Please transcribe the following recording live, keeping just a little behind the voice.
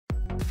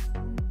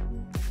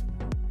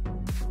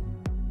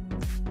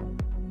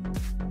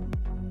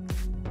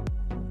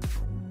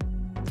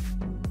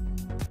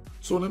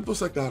So an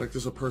InfoSec addict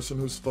is a person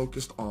who's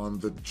focused on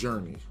the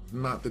journey,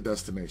 not the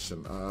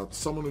destination.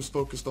 Someone who's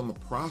focused on the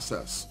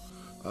process,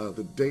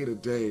 the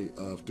day-to-day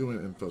of doing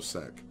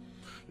InfoSec.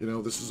 You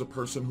know, this is a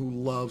person who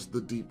loves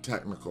the deep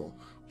technical,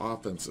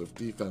 offensive,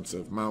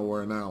 defensive,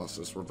 malware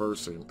analysis,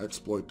 reversing,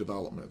 exploit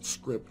development,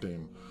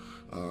 scripting,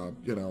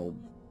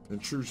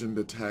 intrusion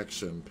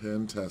detection,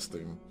 pen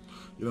testing.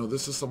 You know,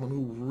 this is someone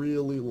who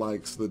really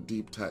likes the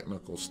deep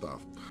technical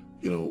stuff.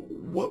 You know,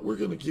 what we're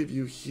going to give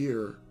you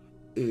here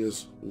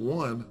is,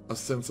 one, a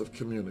sense of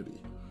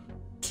community.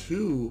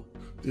 Two,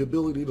 the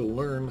ability to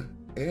learn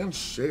and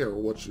share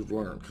what you've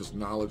learned, because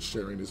knowledge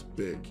sharing is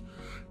big.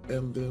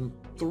 And then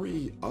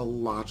three, a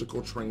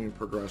logical training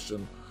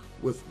progression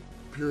with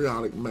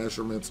periodic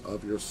measurements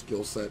of your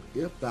skill set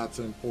if that's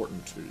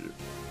important to you.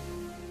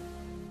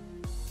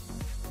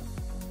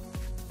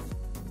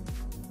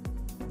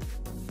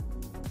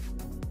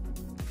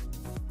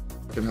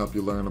 I can help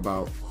you learn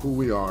about who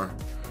we are,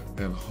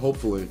 and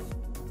hopefully,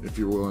 if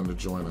you're willing to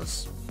join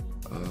us.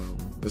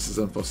 This is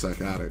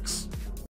InfoSec Addicts.